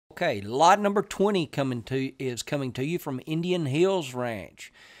Okay, lot number 20 is coming to you from Indian Hills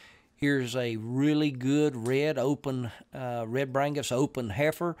Ranch. Here's a really good red Brangus open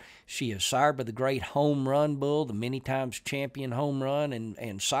heifer. She is sired by the great Home Run Bull, the many times champion Home Run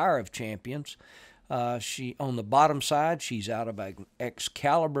and sire of champions. She on the bottom side, she's out of an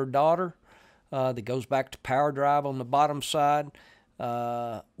Excalibur daughter that goes back to Power Drive on the bottom side.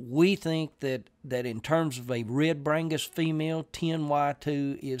 We think that in terms of a red Brangus female,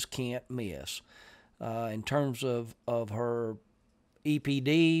 10Y2 is can't miss. In terms of her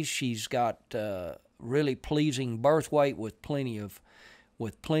EPDs, she's got really pleasing birth weight with plenty of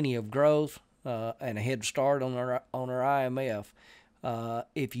growth and a head start on her IMF.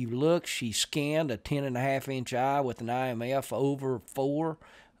 If you look, she scanned a 10.5-inch eye with an IMF over 4,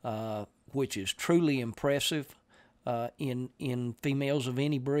 which is truly impressive in females of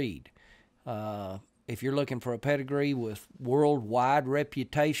any breed. If you're looking for a pedigree with worldwide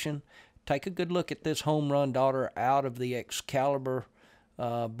reputation, take a good look at this Home Run daughter out of the Excalibur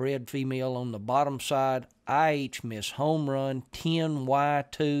bred female on the bottom side. IH Miss Home Run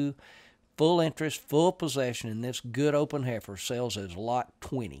 10Y2, full interest, full possession in this good open heifer, sells as lot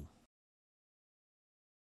 20.